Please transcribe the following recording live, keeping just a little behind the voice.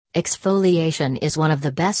Exfoliation is one of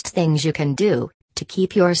the best things you can do to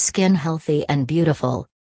keep your skin healthy and beautiful.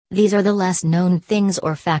 These are the less known things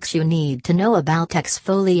or facts you need to know about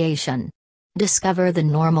exfoliation. Discover the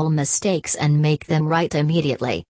normal mistakes and make them right immediately.